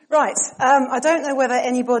Right, I don't know whether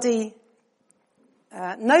anybody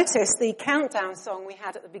noticed the countdown song we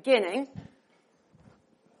had at the beginning.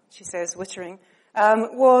 She says, wittering,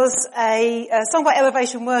 was a song by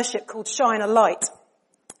Elevation Worship called Shine a Light.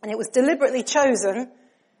 And it was deliberately chosen,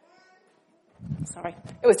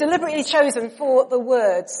 for the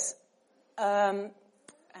words, and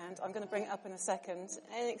I'm going to bring it up in a second,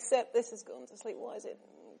 except this has gone to sleep. Why is it?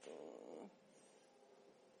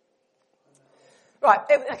 Right,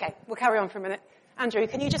 okay, we'll carry on for a minute. Andrew,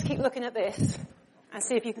 can you just keep looking at this and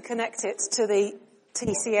see if you can connect it to the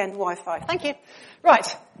TCN Wi-Fi? Thank you. Right,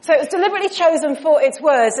 so it was deliberately chosen for its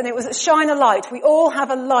words, and it was shine a light. We all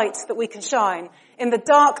have a light that we can shine. In the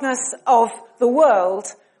darkness of the world,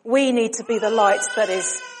 we need to be the light that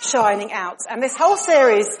is shining out. And this whole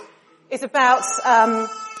series is about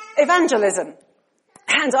evangelism.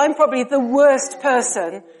 And I'm probably the worst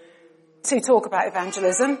person to talk about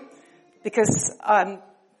evangelism, because I'm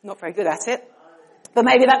not very good at it. But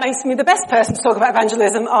maybe that makes me the best person to talk about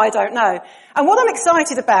evangelism, I don't know. And what I'm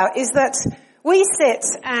excited about is that we sit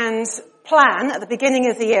and plan at the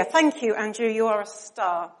beginning of the year. Thank you, Andrew, you are a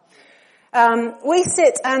star. We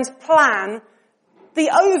sit and plan the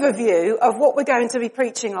overview of what we're going to be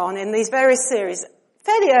preaching on in these various series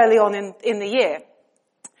fairly early on in the year.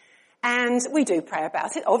 And we do pray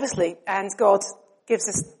about it, obviously, and God gives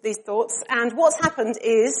us these thoughts. And what's happened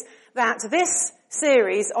is that this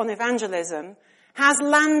series on evangelism has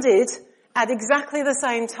landed at exactly the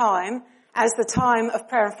same time as the time of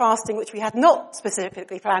prayer and fasting, which we had not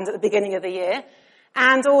specifically planned at the beginning of the year,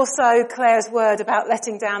 and also Claire's word about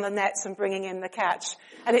letting down the nets and bringing in the catch.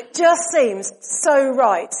 And it just seems so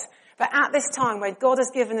right that at this time when God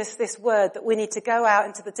has given us this word that we need to go out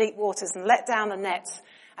into the deep waters and let down the nets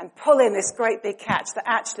and pull in this great big catch, that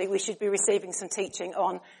actually we should be receiving some teaching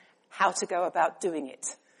on how to go about doing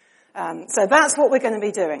it. So that's what we're going to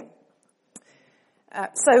be doing.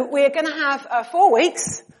 So we're going to have 4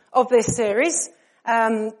 weeks of this series.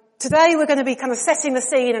 Today we're going to be kind of setting the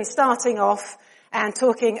scene and starting off and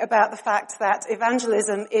talking about the fact that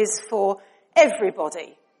evangelism is for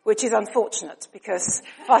everybody, which is unfortunate because,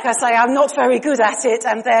 like I say, I'm not very good at it,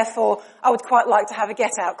 and therefore I would quite like to have a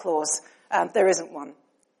get-out clause. There isn't one.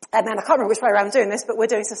 And then I can't remember which way around I'm doing this, but we're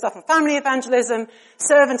doing some stuff on family evangelism,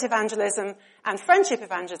 servant evangelism, and friendship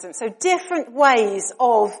evangelism. So different ways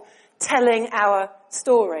of telling our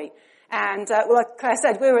story. And like Claire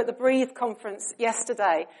said, we were at the Breathe conference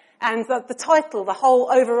yesterday, and the title, the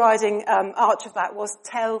whole overriding arch of that was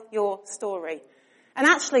Tell Your Story. And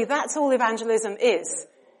actually, that's all evangelism is.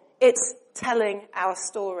 It's telling our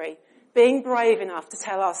story, being brave enough to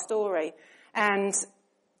tell our story. And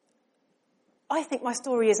I think my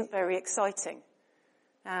story isn't very exciting.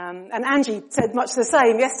 And Angie said much the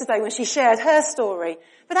same yesterday when she shared her story.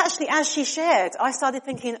 But actually, as she shared, I started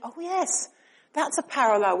thinking, oh yes, that's a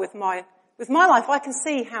parallel with my life. I can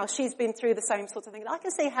see how she's been through the same sort of thing. I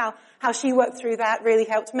can see how she worked through that really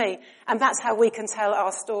helped me. And that's how we can tell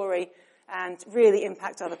our story and really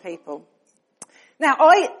impact other people. Now,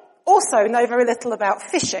 I also know very little about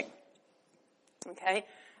fishing. Okay?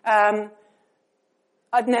 I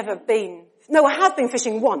have been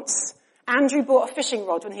fishing once. Andrew bought a fishing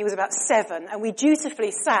rod when he was about 7, and we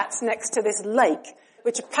dutifully sat next to this lake,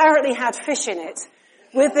 which apparently had fish in it,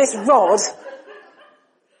 with this rod.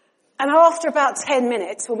 And after about 10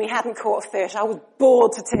 minutes, when we hadn't caught a fish, I was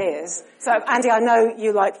bored to tears. So, Andy, I know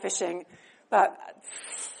you like fishing, but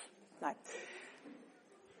no.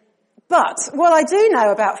 But what I do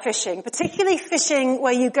know about fishing, particularly fishing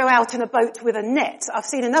where you go out in a boat with a net, I've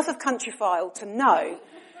seen enough of Countryfile to know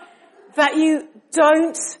that you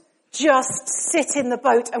don't just sit in the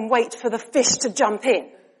boat and wait for the fish to jump in.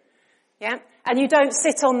 Yeah? And you don't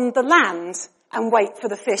sit on the land and wait for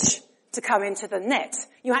the fish to come into the net.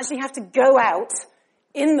 You actually have to go out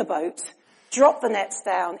in the boat, drop the nets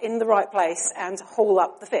down in the right place, and haul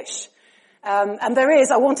up the fish. And there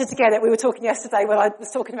is, I wanted to get it, we were talking yesterday when I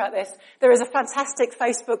was talking about this, there is a fantastic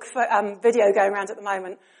Facebook video going around at the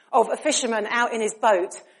moment of a fisherman out in his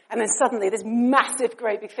boat, and then suddenly this massive,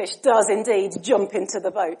 great big fish does indeed jump into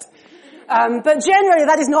the boat. But generally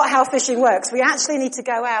that is not how fishing works. We actually need to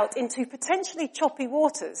go out into potentially choppy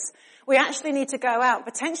waters. We actually need to go out and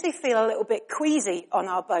potentially feel a little bit queasy on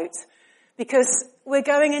our boat because we're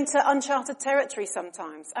going into uncharted territory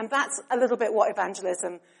sometimes. And that's a little bit what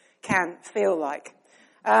evangelism can feel like.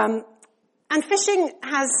 And fishing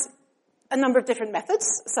has a number of different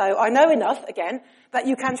methods. So I know enough, again, that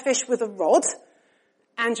you can fish with a rod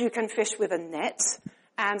and you can fish with a net.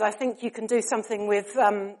 And I think you can do something with,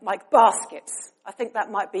 like baskets. I think that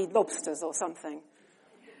might be lobsters or something.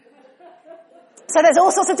 So there's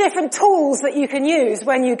all sorts of different tools that you can use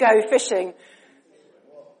when you go fishing.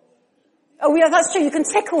 Oh yeah, that's true. You can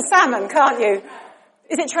tickle salmon, can't you?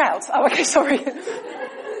 Is it trout? Oh, okay, sorry.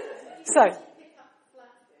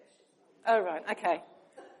 Oh right, okay.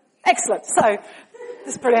 Excellent. So,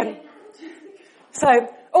 that's brilliant. So,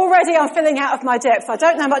 already I'm filling out of my depth. I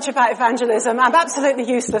don't know much about evangelism. I'm absolutely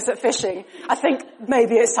useless at fishing. I think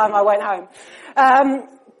maybe it's time I went home.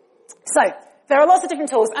 So, there are lots of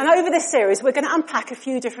different tools, and over this series we're going to unpack a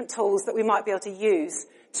few different tools that we might be able to use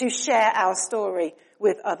to share our story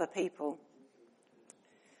with other people.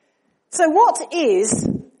 So what is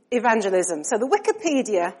evangelism? So the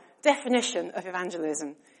Wikipedia definition of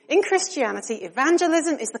evangelism. In Christianity,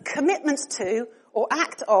 evangelism is the commitment to or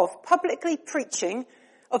act of publicly preaching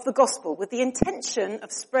of the gospel with the intention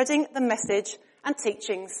of spreading the message and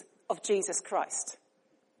teachings of Jesus Christ.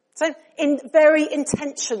 So, in very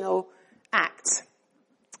intentional act.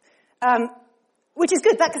 Which is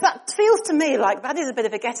good, because that feels to me like that is a bit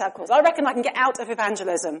of a get-out clause. I reckon I can get out of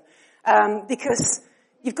evangelism, because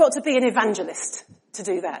you've got to be an evangelist to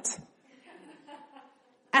do that.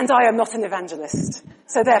 And I am not an evangelist,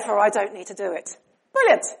 so therefore I don't need to do it.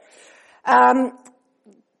 Brilliant.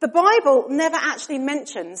 The Bible never actually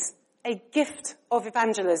mentions a gift of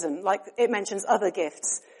evangelism, like it mentions other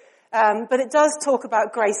gifts. But it does talk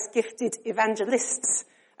about grace-gifted evangelists,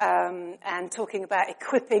 and talking about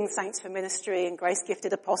equipping saints for ministry and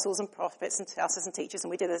grace-gifted apostles and prophets and pastors and teachers, and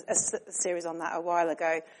we did a series on that a while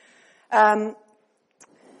ago.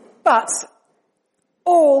 But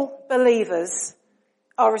all believers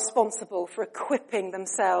are responsible for equipping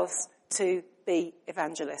themselves to be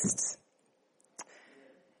evangelists.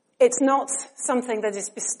 It's not something that is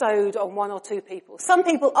bestowed on one or two people. Some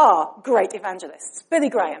people are great evangelists. Billy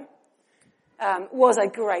Graham was a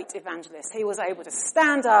great evangelist. He was able to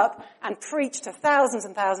stand up and preach to thousands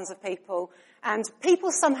and thousands of people, and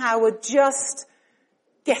people somehow would just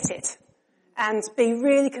get it and be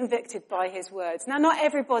really convicted by his words. Now, not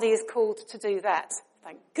everybody is called to do that,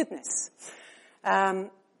 thank goodness.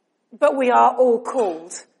 But we are all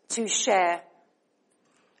called to share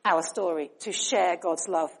our story, to share God's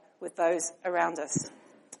love with those around us.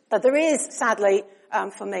 But there is, sadly,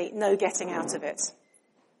 for me, no getting out of it.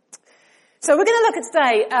 So we're going to look at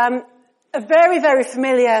today a very, very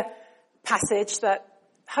familiar passage that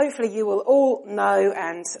hopefully you will all know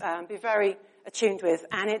and be very attuned with.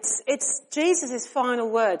 And it's Jesus' final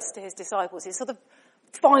words to his disciples, his sort of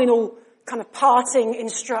final kind of parting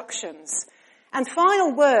instructions. And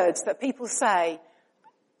final words that people say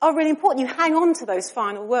are really important. You hang on to those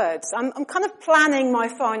final words. I'm kind of planning my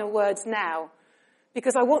final words now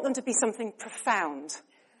because I want them to be something profound.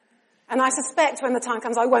 And I suspect when the time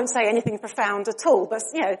comes I won't say anything profound at all. But,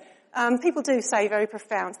 people do say very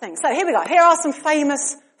profound things. So here we go. Here are some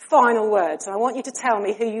famous final words. And I want you to tell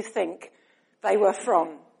me who you think they were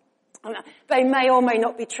from. They may or may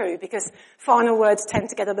not be true because final words tend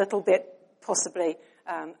to get a little bit possibly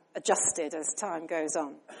adjusted as time goes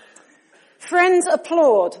on. Friends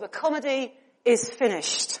applaud. The comedy is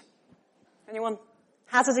finished. Anyone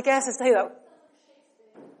hazard a guess as to who that?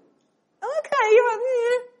 Okay, you're up.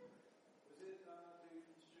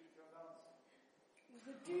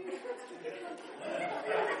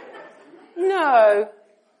 No.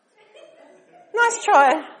 Nice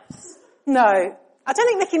try. No. I don't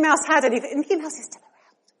think Mickey Mouse had anything. Mickey Mouse is still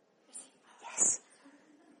around. Yes.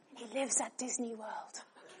 He lives at Disney World.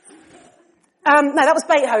 No, that was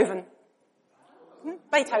Beethoven.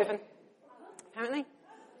 Beethoven. Apparently.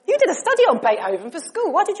 You did a study on Beethoven for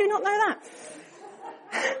school. Why did you not know that?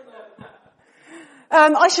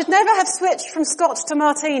 I should never have switched from Scotch to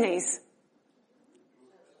martinis.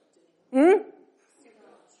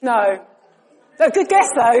 No. A good guess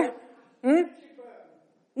though.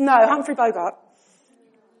 No, Humphrey Bogart.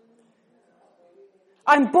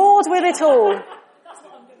 I'm bored with it all.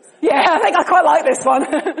 Yeah, I think I quite like this one.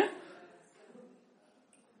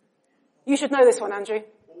 You should know this one, Andrew.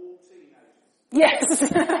 Yes.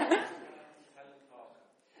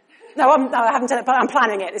 No, I haven't done it, but I'm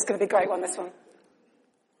planning it. It's going to be a great one, this one.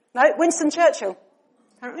 No, Winston Churchill,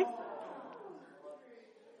 apparently.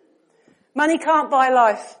 Money can't buy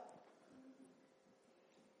life.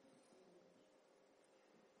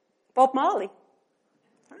 Bob Marley.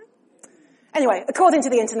 Anyway, according to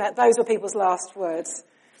the internet, those were people's last words.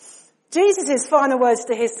 Jesus' final words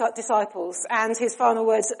to his disciples and his final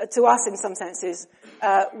words to us in some senses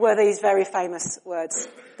were these very famous words.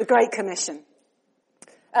 The Great Commission.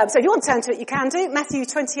 So if you want to turn to it, you can do. Matthew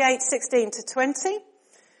 28:16 to 20.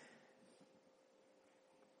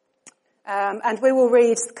 And we will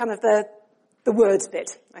read kind of the words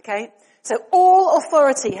bit, okay? So all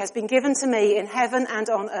authority has been given to me in heaven and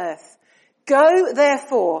on earth. Go,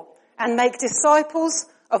 therefore, and make disciples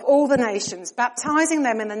of all the nations, baptizing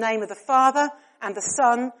them in the name of the Father and the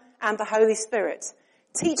Son and the Holy Spirit,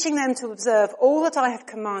 teaching them to observe all that I have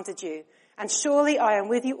commanded you. And surely I am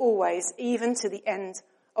with you always, even to the end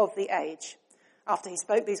of the age. After he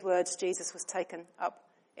spoke these words, Jesus was taken up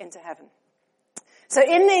into heaven. So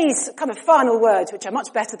in these kind of final words, which are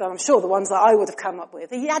much better than I'm sure the ones that I would have come up with,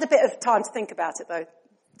 he had a bit of time to think about it though,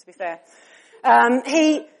 to be fair.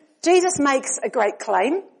 Jesus makes a great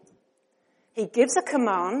claim. He gives a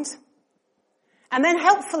command. And then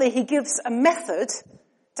helpfully he gives a method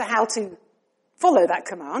to how to follow that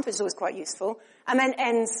command, which is always quite useful, and then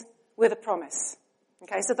ends with a promise.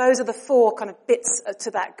 Okay, so those are the four kind of bits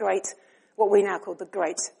to that great, what we now call the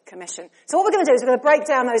Great Commission. So what we're going to do is we're going to break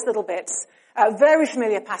down those little bits. A very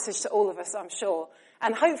familiar passage to all of us, I'm sure.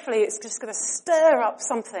 And hopefully it's just going to stir up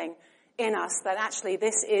something in us that actually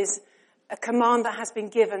this is a command that has been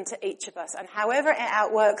given to each of us. And however it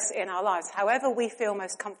outworks in our lives, however we feel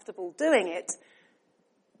most comfortable doing it,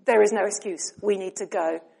 there is no excuse. We need to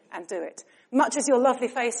go and do it. Much as your lovely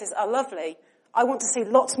faces are lovely, I want to see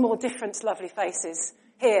lots more different lovely faces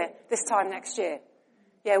here this time next year.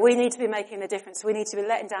 Yeah, we need to be making the difference. We need to be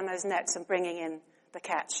letting down those nets and bringing in the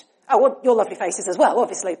catch. I want your lovely faces as well,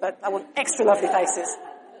 obviously, but I want extra lovely faces.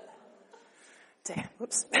 Dear,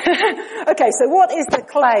 whoops. Okay, so what is the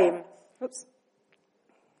claim? Whoops.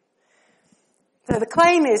 So the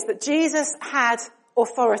claim is that Jesus had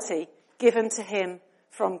authority given to him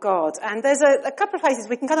from God. And there's a couple of places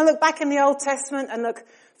we can kind of look back in the Old Testament and look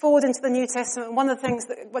forward into the New Testament. And one of the things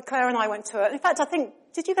that Claire and I went to, in fact, I think,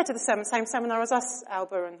 did you go to the same seminar as us,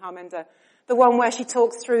 Alba and Harminder? The one where she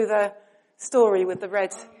talks through the story with the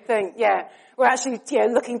red thing. Yeah. We're actually,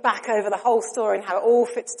 looking back over the whole story and how it all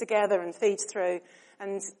fits together and feeds through.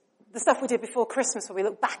 And the stuff we did before Christmas where we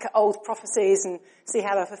look back at old prophecies and see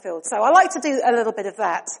how they're fulfilled. So I like to do a little bit of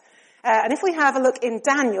that. And if we have a look in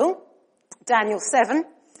Daniel 7,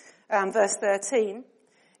 verse 13,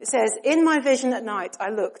 it says, "In my vision at night I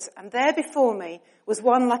looked, and there before me was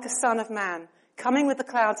one like a son of man, coming with the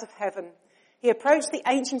clouds of heaven. He approached the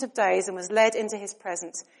Ancient of Days and was led into his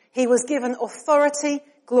presence. He was given authority,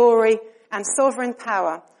 glory, and sovereign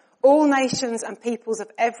power. All nations and peoples of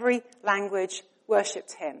every language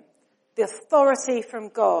worshipped him." The authority from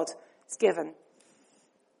God is given.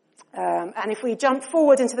 And if we jump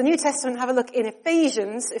forward into the New Testament and have a look in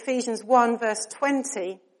Ephesians 1 verse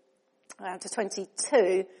 20 to 22,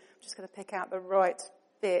 I'm just going to pick out the right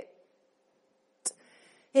bit.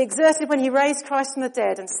 "He exerted when he raised Christ from the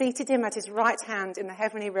dead and seated him at his right hand in the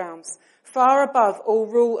heavenly realms, far above all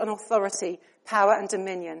rule and authority, power and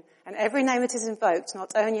dominion, and every name that is invoked,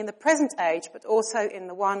 not only in the present age, but also in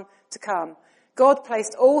the one to come. God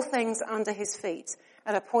placed all things under his feet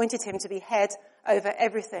and appointed him to be head over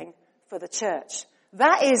everything for the church."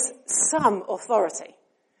 That is some authority.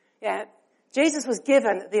 Yeah, Jesus was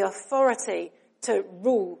given the authority to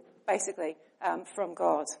rule, basically, from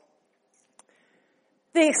God.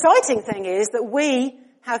 The exciting thing is that we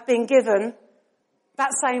have been given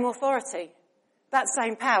that same authority, that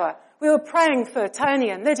same power. We were praying for Tony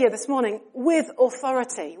and Lydia this morning with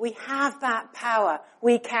authority. We have that power.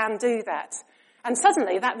 We can do that. And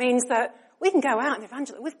suddenly that means that we can go out and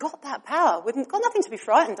evangelize. We've got that power. We've got nothing to be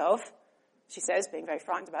frightened of, she says, being very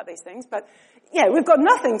frightened about these things. But yeah, we've got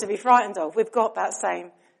nothing to be frightened of. We've got that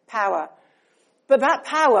same power. But that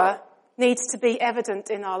power needs to be evident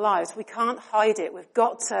in our lives. We can't hide it. We've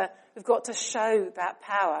got to show that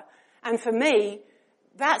power. And for me,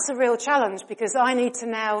 that's a real challenge because I need to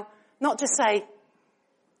now not just say,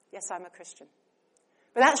 yes, I'm a Christian,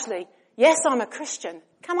 but actually, yes, I'm a Christian.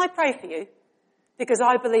 Can I pray for you? Because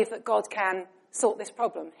I believe that God can sort this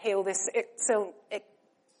problem, heal this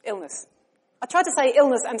illness. I tried to say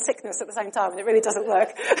illness and sickness at the same time, and it really doesn't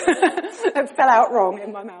work. It fell out wrong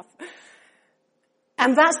in my mouth.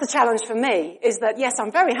 And that's the challenge for me, is that, yes,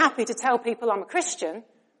 I'm very happy to tell people I'm a Christian,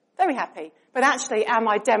 very happy, but actually am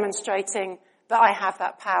I demonstrating that I have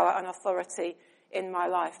that power and authority in my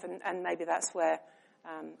life? And maybe that's where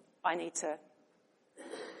I need to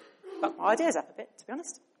buck my ideas up a bit, to be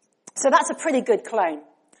honest. So that's a pretty good claim.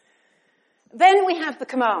 Then we have the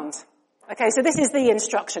command. Okay, so this is the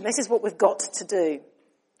instruction. This is what we've got to do.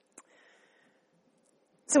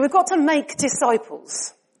 So we've got to make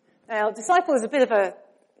disciples. Now, disciple is a bit of a,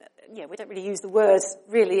 we don't really use the word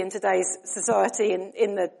really in today's society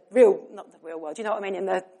in the real, not the real world, you know what I mean, in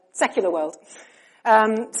the secular world.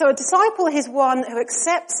 So a disciple is one who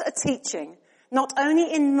accepts a teaching, not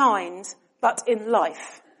only in mind, but in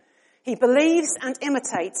life. He believes and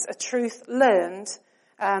imitates a truth learned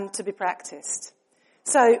to be practiced.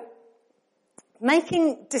 So,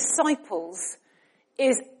 making disciples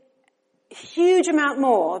is a huge amount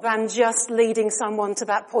more than just leading someone to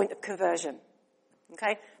that point of conversion.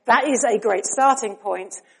 Okay? That is a great starting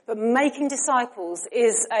point, but making disciples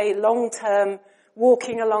is a long-term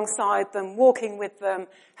walking alongside them, walking with them,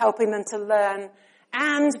 helping them to learn,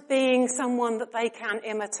 and being someone that they can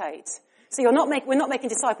imitate. So we're not making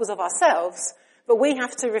disciples of ourselves, but we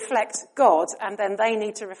have to reflect God, and then they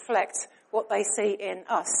need to reflect what they see in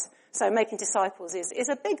us. So making disciples is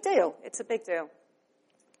a big deal. It's a big deal.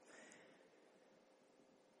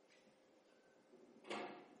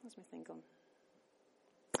 Where's my thing gone?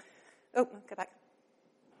 Oh, go back.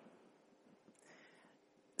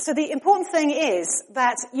 So the important thing is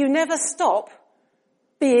that you never stop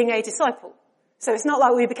being a disciple. So it's not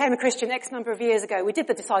like we became a Christian X number of years ago, we did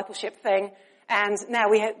the discipleship thing, and now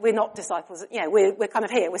we're not disciples. You know, we're kind of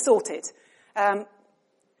here, we're sorted. And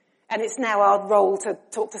it's now our role to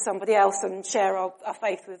talk to somebody else and share our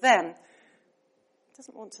faith with them. It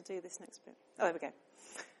doesn't want to do this next bit. Oh, there we go.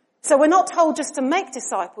 So we're not told just to make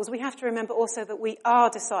disciples, we have to remember also that we are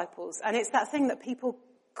disciples. And it's that thing that people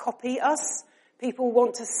copy us. People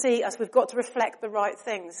want to see us. We've got to reflect the right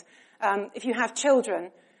things. If you have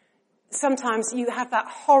children, sometimes you have that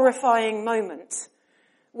horrifying moment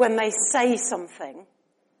when they say something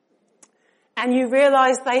and you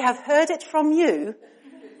realise they have heard it from you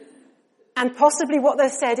and possibly what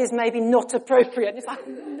they've said is maybe not appropriate. It's like,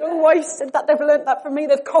 no, I said that, they've learnt that from me,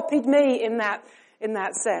 they've copied me in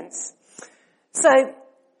that sense. So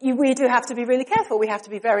we do have to be really careful. We have to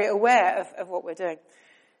be very aware of what we're doing.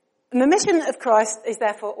 And the mission of Christ is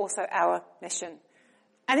therefore also our mission.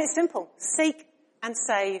 And it's simple. Seek and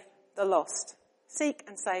save the lost. Seek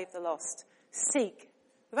and save the lost. Seek.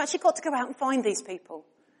 We've actually got to go out and find these people.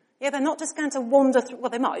 Yeah, they're not just going to wander through, well,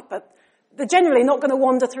 they might, but they're generally not going to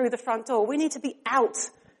wander through the front door. We need to be out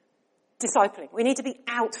discipling. We need to be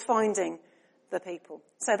out finding the people.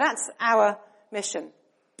 So that's our mission.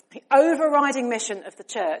 The overriding mission of the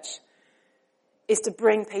church is to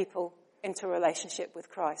bring people into a relationship with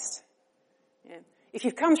Christ. Yeah. If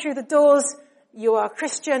you've come through the doors, you are a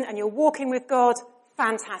Christian and you're walking with God,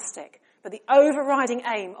 fantastic. But the overriding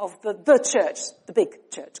aim of the church, the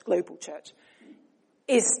big church, global church,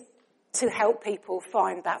 is to help people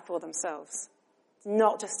find that for themselves. It's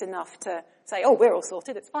not just enough to say, oh, we're all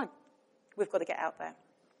sorted, it's fine. We've got to get out there.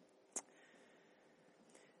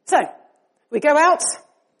 So, we go out,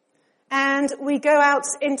 and we go out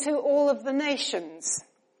into all of the nations.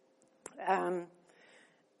 John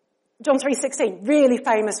 3:16, really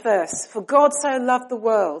famous verse. For God so loved the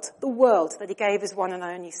world, that he gave his one and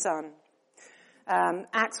only Son.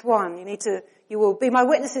 Acts 1, you will be my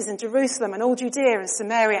witnesses in Jerusalem and all Judea and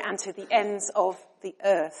Samaria and to the ends of the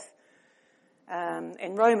earth.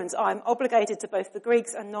 In Romans, I am obligated to both the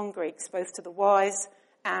Greeks and non-Greeks, both to the wise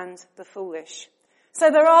and the foolish. So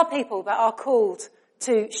there are people that are called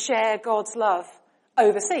to share God's love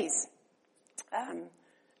overseas.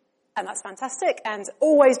 And that's fantastic, and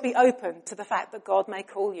always be open to the fact that God may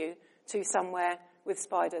call you to somewhere with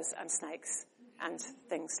spiders and snakes and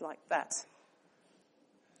things like that.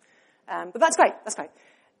 But that's great.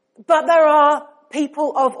 But there are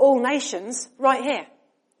people of all nations right here.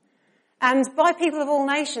 And by people of all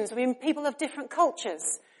nations, I mean people of different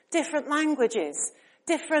cultures, different languages,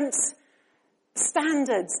 different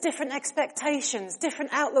standards, different expectations,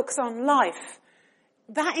 different outlooks on life.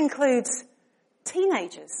 That includes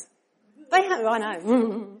teenagers. They have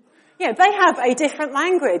a different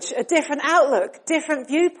language, a different outlook, different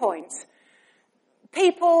viewpoint.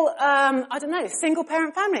 People, single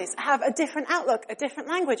parent families have a different outlook, a different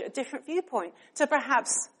language, a different viewpoint to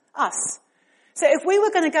perhaps us. So if we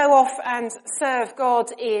were going to go off and serve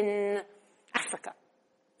God in Africa,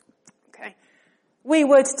 okay, we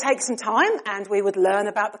would take some time and we would learn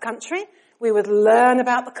about the country. We would learn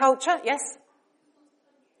about the culture. Yes?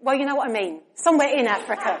 Well, you know what I mean. Somewhere in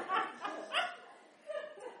Africa.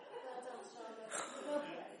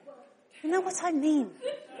 You know what I mean.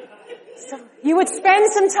 So you would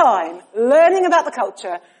spend some time learning about the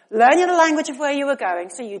culture, learning the language of where you were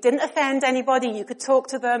going, so you didn't offend anybody, you could talk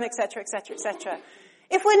to them, etc., etc., etc.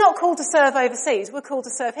 If we're not called to serve overseas, we're called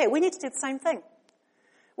to serve here. We need to do the same thing.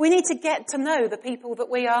 We need to get to know the people that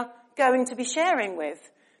we are going to be sharing with,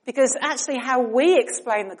 because actually how we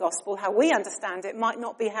explain the gospel, how we understand it, might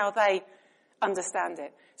not be how they understand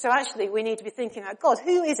it. So actually we need to be thinking about, God,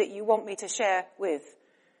 who is it you want me to share with?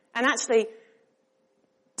 And actually,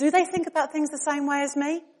 do they think about things the same way as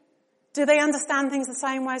me? Do they understand things the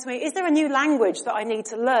same way as me? Is there a new language that I need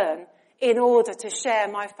to learn in order to share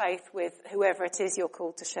my faith with whoever it is you're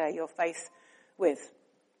called to share your faith with?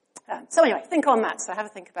 So anyway, think on that. So have a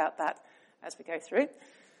think about that as we go through.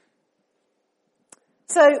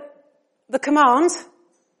 So the command,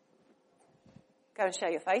 go and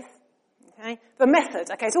share your faith. Okay. The method,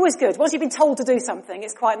 okay, it's always good. Once you've been told to do something,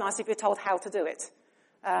 it's quite nice if you're told how to do it.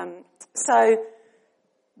 So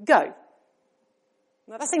go.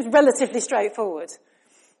 Now, that seems relatively straightforward.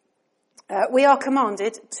 We are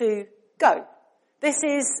commanded to go. This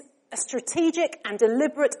is a strategic and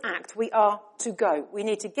deliberate act. We are to go. We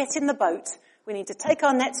need to get in the boat. We need to take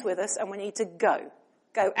our nets with us, and we need to go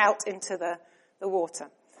out into the water.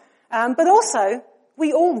 But also,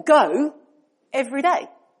 we all go every day.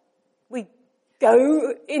 We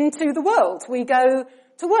go into the world. We go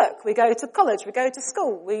to work. We go to college. We go to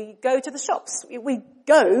school. We go to the shops. We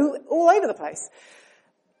go all over the place.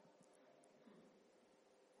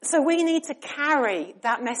 So we need to carry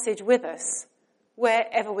that message with us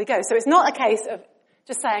wherever we go. So it's not a case of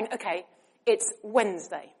just saying, okay, it's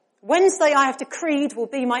Wednesday. Wednesday, I have decreed, will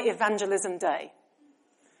be my evangelism day.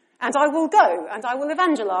 And I will go and I will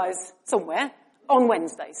evangelize somewhere on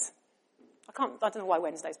Wednesdays. I don't know why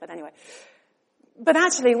Wednesdays, but anyway. But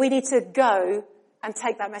actually, we need to go and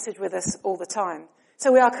take that message with us all the time.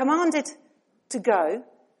 So we are commanded to go,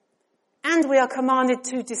 and we are commanded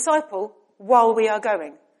to disciple while we are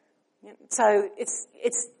going. So it's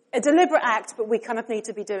a deliberate act, but we kind of need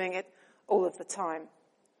to be doing it all of the time.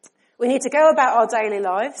 We need to go about our daily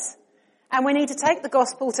lives, and we need to take the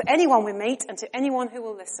gospel to anyone we meet and to anyone who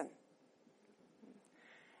will listen.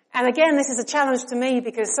 And again, this is a challenge to me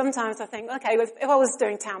because sometimes I think, okay, if I was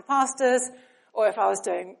doing Town Pastors, or if I was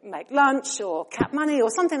doing Make Lunch or Cap Money or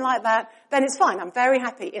something like that, then it's fine. I'm very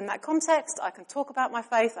happy in that context. I can talk about my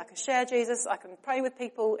faith, I can share Jesus, I can pray with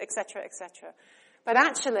people, etc., etc. But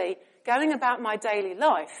actually, going about my daily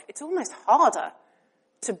life, it's almost harder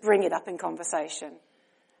to bring it up in conversation.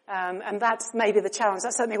 And that's maybe the challenge.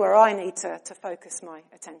 That's certainly where I need to focus my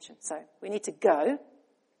attention. So we need to go.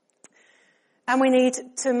 And we need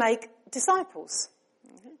to make disciples.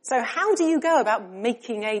 So how do you go about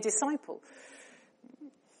making a disciple?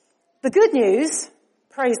 The good news,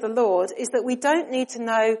 praise the Lord, is that we don't need to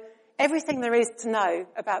know everything there is to know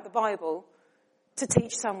about the Bible to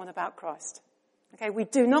teach someone about Christ. Okay, we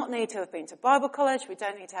do not need to have been to Bible college. We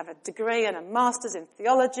don't need to have a degree and a master's in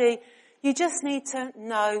theology. You just need to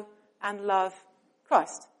know and love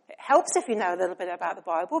Christ. It helps if you know a little bit about the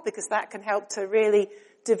Bible because that can help to really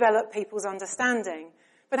develop people's understanding.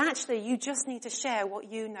 But actually, you just need to share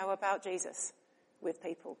what you know about Jesus with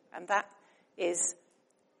people. And that is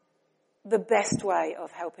the best way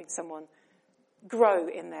of helping someone grow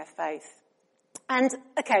in their faith. And,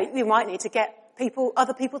 okay, we might need to get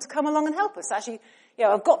other people to come along and help us. Actually,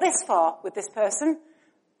 I've got this far with this person,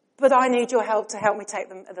 but I need your help to help me take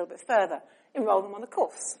them a little bit further. Enroll them on a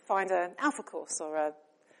course. Find an Alpha course or a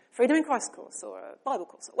Freedom in Christ course or a Bible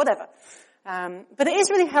course or whatever. But it is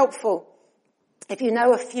really helpful if you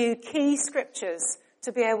know a few key scriptures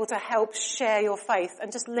to be able to help share your faith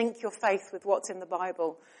and just link your faith with what's in the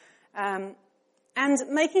Bible. And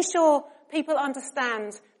making sure people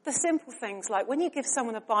understand the simple things like when you give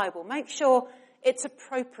someone a Bible, make sure it's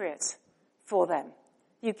appropriate for them.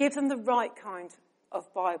 You give them the right kind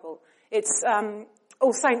of Bible. It's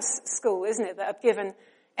All Saints School, isn't it, that have given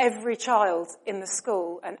every child in the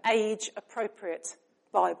school an age-appropriate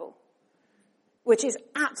Bible, which is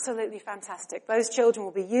absolutely fantastic. Those children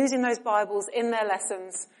will be using those Bibles in their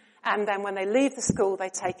lessons, and then when they leave the school, they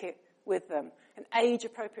take it with them. An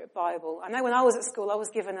age-appropriate Bible. I know when I was at school, I was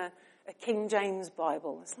given a King James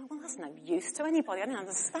Bible. It's like, well, that's no use to anybody. I didn't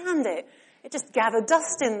understand it. It just gathered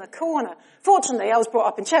dust in the corner. Fortunately, I was brought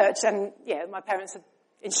up in church, and my parents had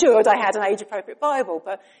ensured I had an age-appropriate Bible.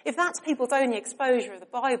 But if that's people's only exposure of the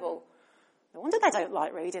Bible, no wonder they don't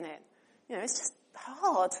like reading it. It's just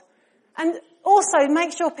hard. And also,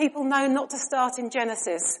 make sure people know not to start in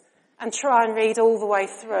Genesis and try and read all the way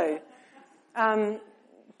through.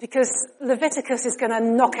 Because Leviticus is going to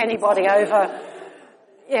knock anybody over.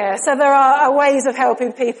 So there are ways of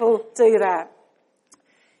helping people do that.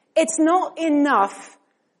 It's not enough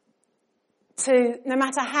to, no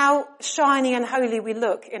matter how shiny and holy we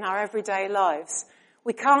look in our everyday lives,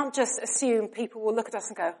 we can't just assume people will look at us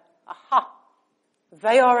and go, aha,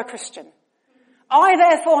 they are a Christian. I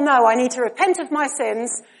therefore know I need to repent of my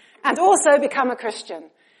sins and also become a Christian.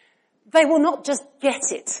 They will not just get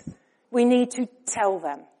it. We need to tell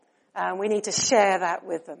them. We need to share that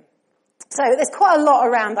with them. So there's quite a lot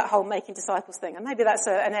around that whole making disciples thing. And maybe that's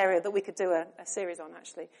an area that we could do a series on,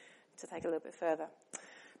 actually, to take a little bit further.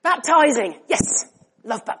 Baptizing. Yes.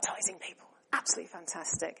 Love baptizing people. Absolutely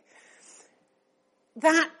fantastic.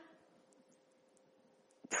 That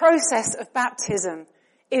process of baptism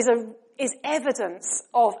is evidence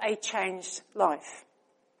of a changed life.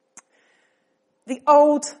 The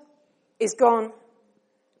old is gone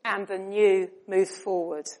and the new moves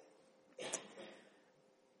forward.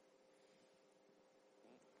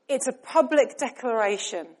 It's a public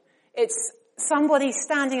declaration. It's somebody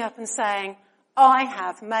standing up and saying, I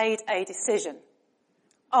have made a decision.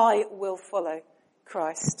 I will follow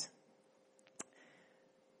Christ.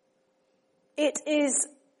 It is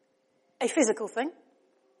a physical thing.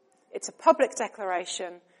 It's a public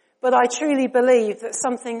declaration. But I truly believe that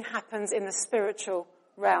something happens in the spiritual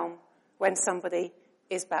realm when somebody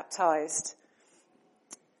is baptized.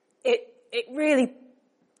 It really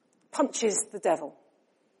punches the devil.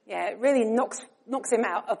 Yeah, it really knocks him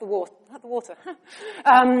out of the water.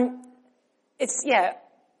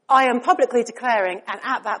 I am publicly declaring, and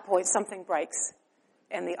at that point something breaks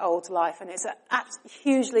in the old life, and it's a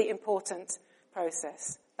hugely important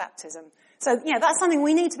process, baptism. So, that's something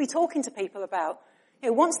we need to be talking to people about.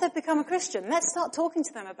 Once they've become a Christian, let's start talking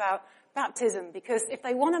to them about baptism, because if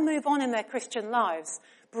they want to move on in their Christian lives,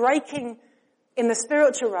 breaking in the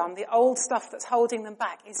spiritual realm the old stuff that's holding them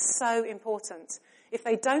back is so important. If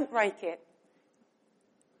they don't break it,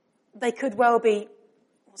 they could well be,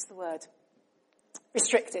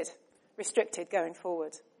 restricted going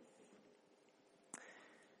forward.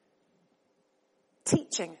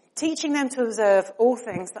 Teaching them to observe all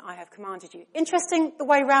things that I have commanded you. Interesting the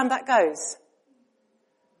way round that goes.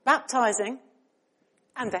 Baptizing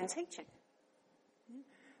and then teaching.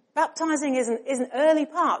 Baptizing is an early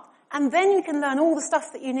part, and then you can learn all the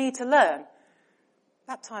stuff that you need to learn.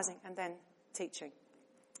 Baptizing and then teaching.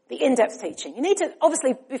 The in-depth teaching. You need to,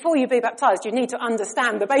 obviously, before you be baptized, you need to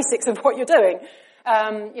understand the basics of what you're doing.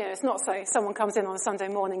 It's not so someone comes in on a Sunday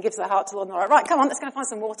morning, gives their heart to the Lord, and all right, come on, let's go find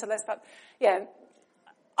some water,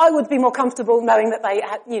 I would be more comfortable knowing that they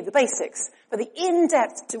knew the basics. But the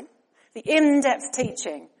in-depth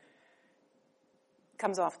teaching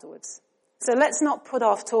comes afterwards. So let's not put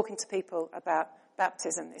off talking to people about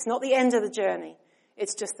baptism. It's not the end of the journey.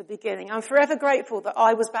 It's just the beginning. I'm forever grateful that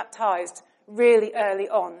I was baptized really early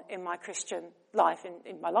on in my Christian life,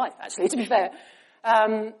 in my life, actually, to be fair.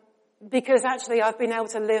 Because actually I've been able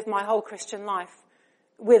to live my whole Christian life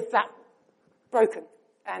with that broken.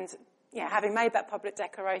 And, having made that public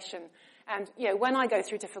declaration. And, when I go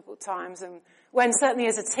through difficult times, and when certainly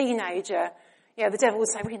as a teenager, the devil would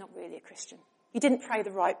say, well, you're not really a Christian. You didn't pray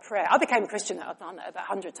the right prayer. I became a Christian about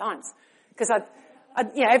 100 times. Because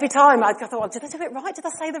every time I thought, did I do it right? Did I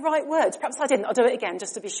say the right words? Perhaps I didn't. I'll do it again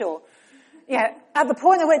just to be sure. At the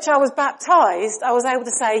point at which I was baptized, I was able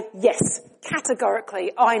to say, yes,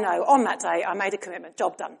 categorically, I know, on that day, I made a commitment,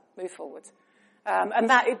 job done, move forward. And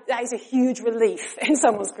that is a huge relief in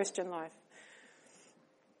someone's Christian life.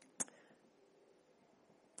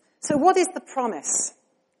 So what is the promise?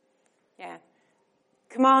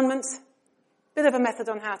 Commandment, bit of a method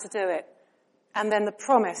on how to do it, and then the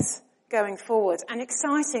promise going forward. And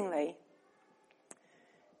excitingly,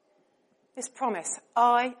 this promise,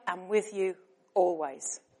 I am with you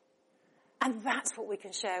always. And that's what we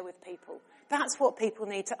can share with people. That's what people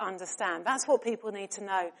need to understand. That's what people need to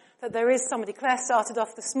know. That there is somebody. Claire started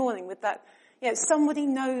off this morning with that, somebody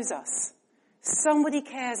knows us. Somebody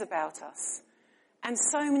cares about us. And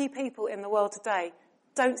so many people in the world today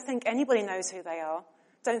don't think anybody knows who they are.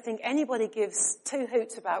 Don't think anybody gives two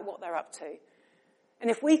hoots about what they're up to.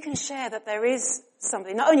 And if we can share that there is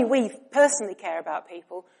somebody, not only we personally care about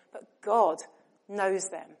people, but God knows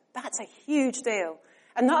them. That's a huge deal.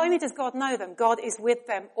 And not only does God know them, God is with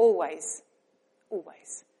them always.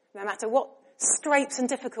 Always. No matter what scrapes and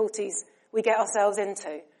difficulties we get ourselves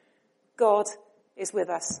into, God is with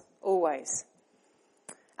us always.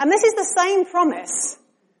 And this is the same promise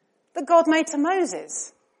that God made to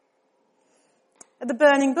Moses at the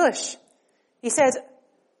burning bush. He said,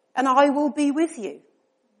 and I will be with you.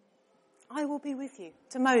 I will be with you,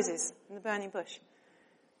 to Moses in the burning bush.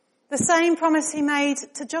 The same promise he made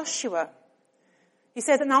to Joshua. He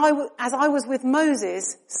said, and as I was with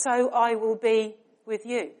Moses, so I will be with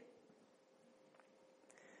you.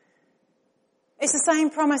 It's the same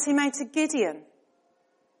promise he made to Gideon.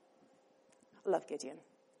 I love Gideon.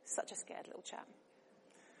 Such a scared little chap.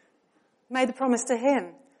 Made the promise to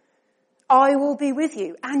him, I will be with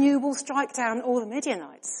you, and you will strike down all the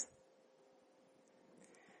Midianites.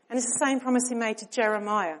 And it's the same promise he made to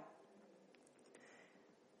Jeremiah.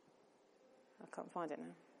 I can't find it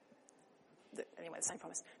now. Anyway, the same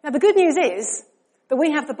promise. Now, the good news is that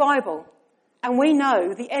we have the Bible, and we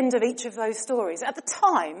know the end of each of those stories. At the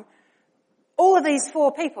time, all of these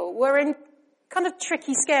four people were in kind of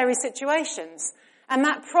tricky, scary situations. And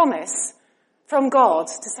that promise from God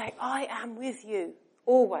to say, I am with you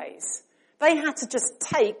always. They had to just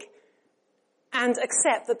take and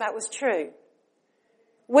accept that that was true.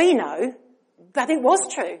 We know that it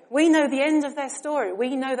was true. We know the end of their story.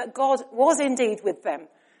 We know that God was indeed with them,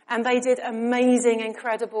 and they did amazing,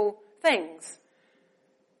 incredible things.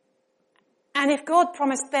 And if God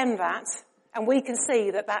promised them that, and we can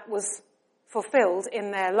see that that was fulfilled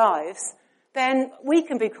in their lives, then we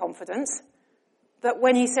can be confident that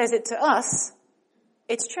when he says it to us,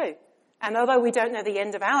 it's true. And although we don't know the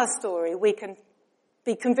end of our story, we can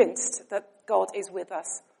be convinced that God is with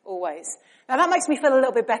us always. Now that makes me feel a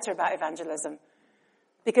little bit better about evangelism.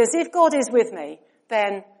 Because if God is with me,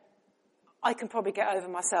 then I can probably get over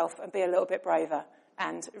myself and be a little bit braver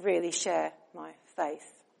and really share my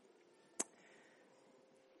faith.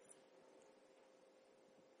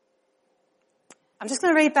 I'm just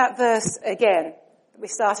going to read that verse again that we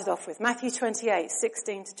started off with, Matthew 28,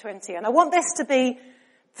 16 to 20. And I want this to be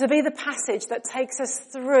the passage that takes us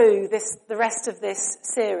through the rest of this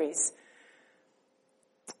series.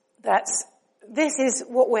 That this is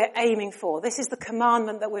what we're aiming for. This is the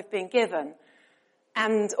commandment that we've been given.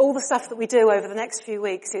 And all the stuff that we do over the next few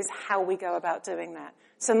weeks is how we go about doing that.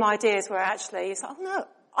 Some ideas were actually,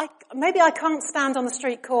 maybe I can't stand on the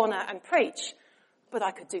street corner and preach, but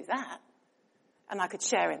I could do that. And I could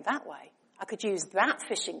share in that way. I could use that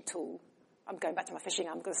fishing tool. I'm going back to my fishing.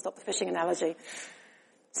 I'm going to stop the fishing analogy.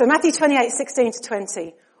 So Matthew 28, 16 to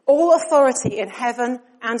 20. All authority in heaven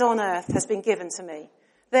and on earth has been given to me.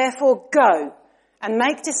 Therefore go and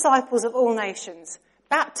make disciples of all nations,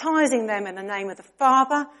 baptizing them in the name of the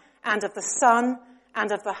Father and of the Son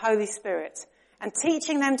and of the Holy Spirit, and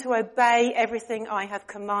teaching them to obey everything I have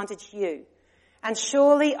commanded you. And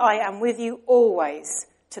surely I am with you always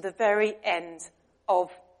to the very end of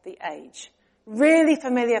the age. Really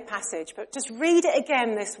familiar passage, but just read it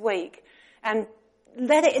again this week and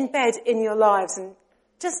let it embed in your lives and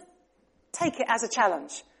just take it as a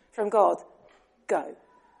challenge from God. Go.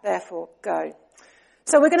 Therefore, go.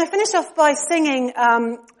 So we're going to finish off by singing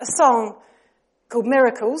a song called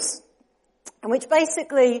Miracles, which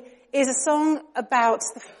basically is a song about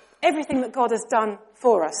everything that God has done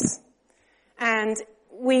for us. And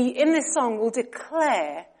in this song, will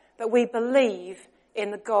declare that we believe in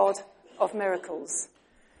the God of miracles.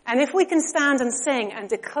 And if we can stand and sing and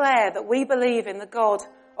declare that we believe in the God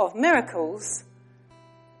of miracles,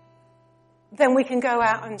 then we can go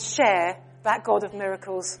out and share that God of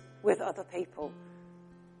miracles with other people.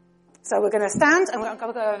 So we're going to stand, and I'm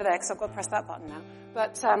going to go over there because I've got to press that button now.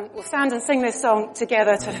 But we'll stand and sing this song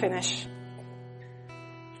together to finish.